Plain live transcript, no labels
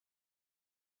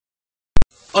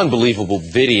Unbelievable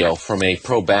video from a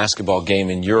pro basketball game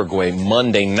in Uruguay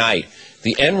Monday night.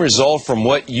 The end result from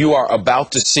what you are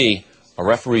about to see, a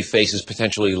referee faces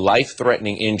potentially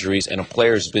life-threatening injuries and a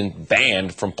player has been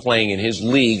banned from playing in his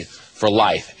league for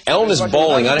life. Elnis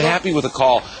Bowling, unhappy with a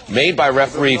call made by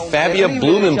referee Fabia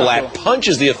Blumenblatt,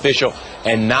 punches the official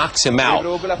and knocks him out.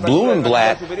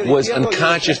 Blumenblatt was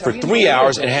unconscious for 3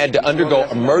 hours and had to undergo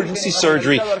emergency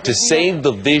surgery to save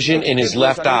the vision in his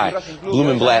left eye.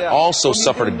 Blumenblatt also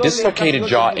suffered a dislocated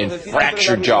jaw and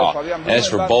fractured jaw. As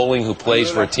for Bowling, who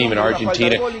plays for a team in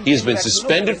Argentina, he has been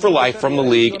suspended for life from the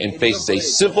league and faces a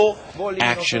civil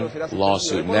action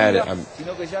lawsuit. And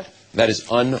that is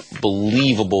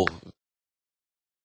unbelievable